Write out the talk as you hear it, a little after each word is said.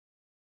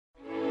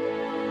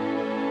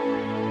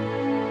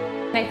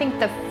I think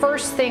the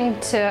first thing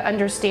to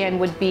understand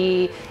would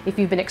be if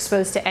you've been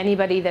exposed to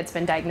anybody that's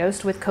been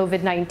diagnosed with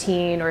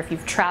COVID-19, or if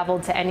you've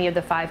traveled to any of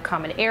the 5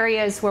 common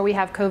areas where we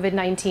have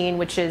COVID-19,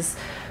 which is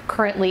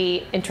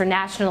currently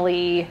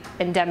internationally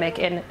endemic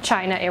in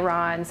China,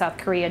 Iran, South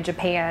Korea,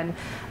 Japan,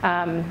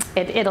 and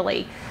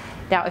Italy.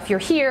 Now, if you're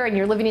here and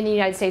you're living in the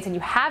United States and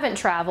you haven't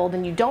traveled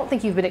and you don't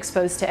think you've been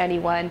exposed to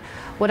anyone,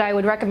 what I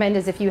would recommend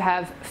is if you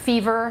have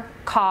fever,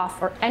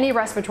 cough, or any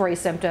respiratory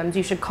symptoms,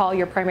 you should call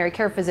your primary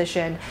care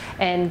physician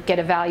and get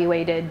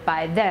evaluated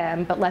by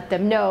them, but let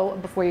them know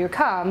before you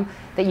come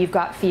that you've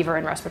got fever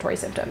and respiratory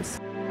symptoms.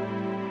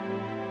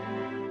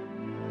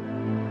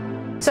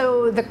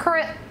 So the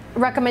current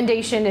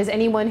recommendation is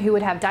anyone who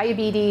would have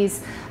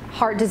diabetes,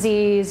 heart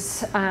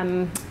disease,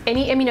 any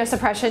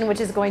immunosuppression,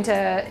 which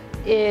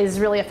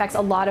really affects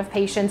a lot of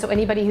patients. So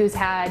anybody who's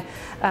had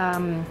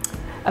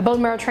a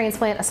bone marrow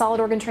transplant, a solid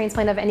organ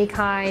transplant of any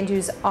kind,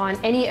 who's on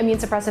any immune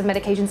suppressive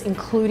medications,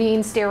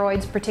 including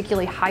steroids,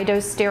 particularly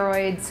high-dose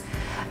steroids,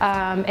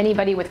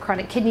 anybody with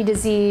chronic kidney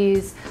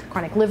disease,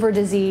 chronic liver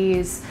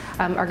disease,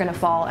 are going to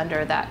fall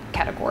under that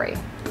category.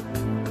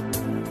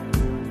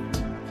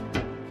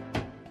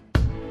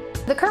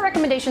 The current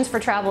recommendations for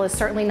travel is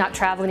certainly not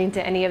traveling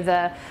to any of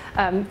the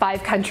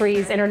 5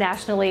 countries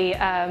internationally,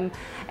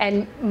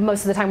 and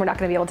most of the time we're not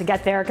going to be able to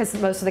get there because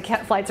most of the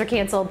flights are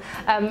canceled.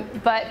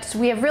 But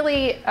we have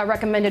really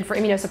recommended for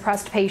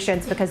immunosuppressed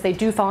patients, because they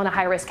do fall in a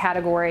high-risk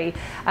category,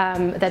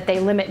 that they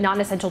limit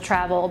non-essential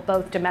travel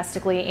both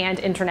domestically and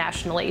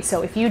internationally.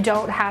 So if you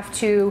don't have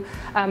to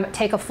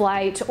take a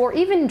flight or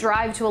even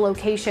drive to a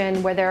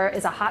location where there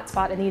is a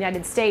hotspot in the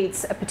United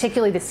States,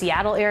 particularly the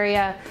Seattle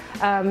area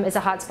is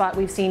a hotspot.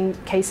 We've seen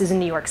cases in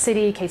New York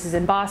City, cases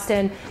in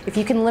Boston. If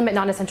you can limit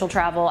non-essential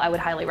travel, I would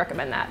highly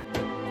recommend that.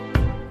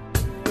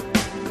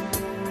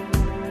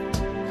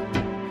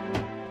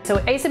 So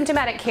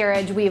asymptomatic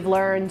carriage, we've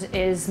learned,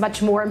 is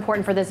much more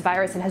important for this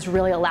virus and has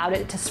really allowed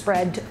it to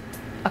spread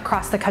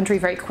across the country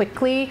very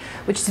quickly,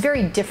 which is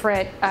very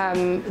different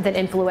than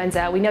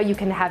influenza. We know you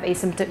can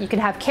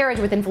have carriage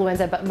with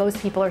influenza, but most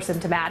people are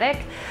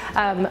symptomatic.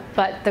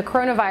 But the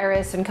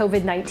coronavirus and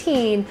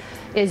COVID-19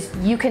 is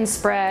you can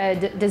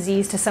spread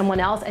disease to someone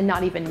else and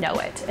not even know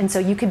it. And so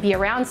you could be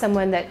around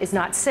someone that is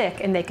not sick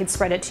and they could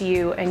spread it to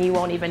you and you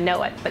won't even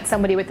know it. But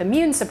somebody with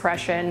immune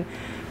suppression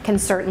can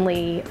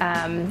certainly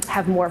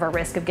have more of a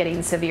risk of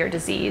getting severe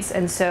disease.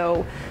 And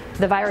so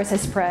the virus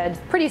has spread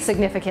pretty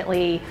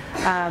significantly,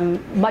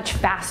 much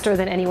faster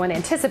than anyone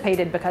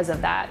anticipated because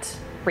of that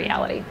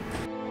reality.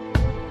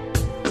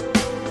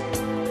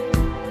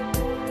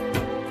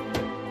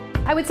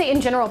 I would say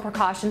in general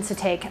precautions to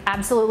take: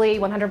 absolutely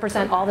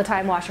 100% all the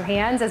time wash your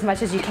hands as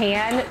much as you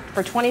can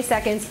for 20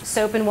 seconds,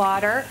 soap and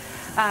water.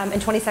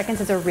 And 20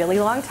 seconds is a really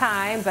long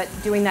time, but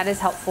doing that is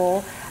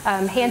helpful.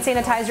 Hand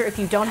sanitizer if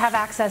you don't have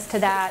access to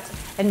that,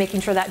 and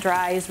making sure that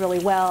dries really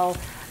well.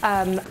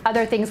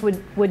 Other things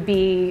would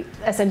be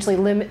essentially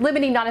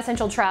limiting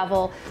non-essential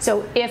travel.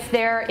 So if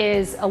there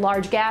is a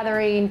large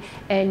gathering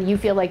and you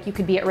feel like you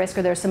could be at risk,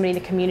 or there's somebody in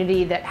the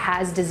community that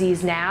has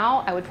disease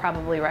now, I would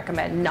probably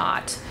recommend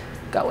not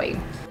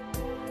going.